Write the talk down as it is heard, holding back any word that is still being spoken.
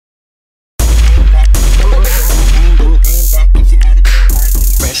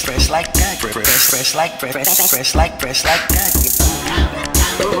fresh like that, fresh like that, fresh like that, fresh like that, fresh like that.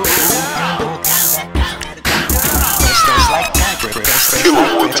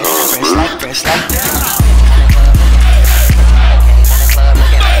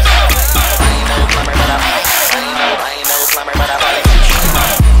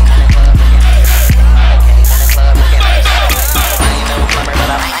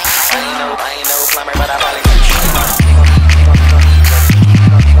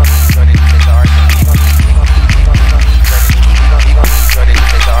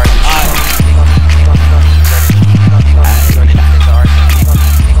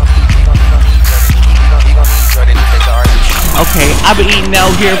 Okay, I've been eating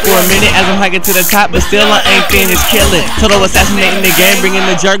out here for a minute as I'm hiking to the top, but still I ain't finished killing. Total assassinating the game, bringing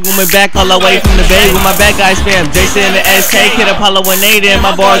the jerk woman back all the way from the bay with my bad guys fam. Jason and the SK, Kid Apollo 180, and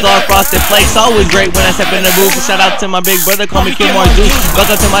my bars all frosted flakes. Always great when I step in the booth. Shout out to my big brother, call me Kid More Juice.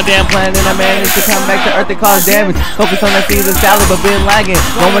 Welcome to my damn plan, and I managed to come back to earth and cause damage. Focus on that Caesar salad, but been lagging.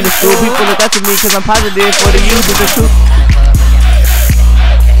 Going to school, people look up to me cause I'm positive for the youth with the truth.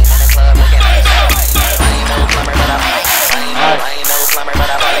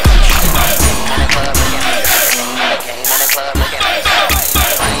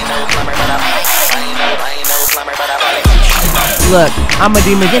 Look, I'm a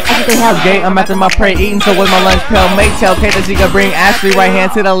demon, just at the house gate. I'm after my prey eating, so with my lunch pill mate, tell Kate that she could bring Ashley right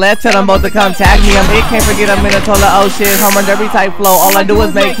hand to the left, tell them both to come tag me. I'm it, can't forget I'm in a total oh shit, home run derby type flow. All I do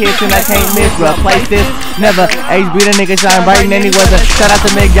is make hits and I can't miss. Replace this, never. HB the nigga shine bright and then he wasn't. Shout out to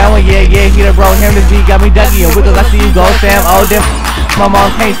Mick Gowan, yeah, he the bro. Him this beat got me Dougie and Wiggles. I see you go, Sam. Oh, them. My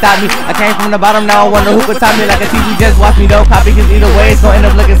mom can't stop me. I came from the bottom, now I wonder who could top me. Like a TV, just watch me, don't copy, cause either way it's gonna end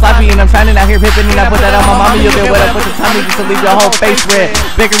up looking sloppy. And I'm shining out here pimping, and I put that on my mama. You'll get wet up with the tummy just to leave your whole face red.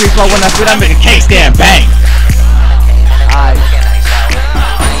 Bakery flow when I spit, I make a cake stand bang.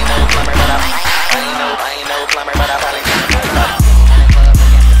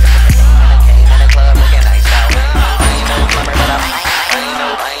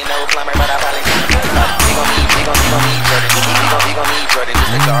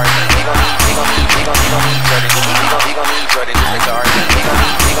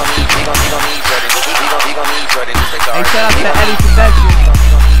 Hey, shout out to Eddie Production.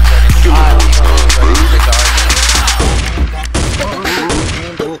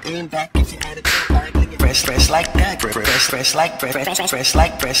 Fresh like that, fresh like that, fresh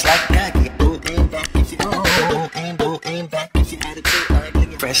like that, fresh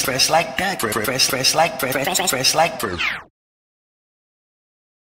like that, fresh like that, fresh like that.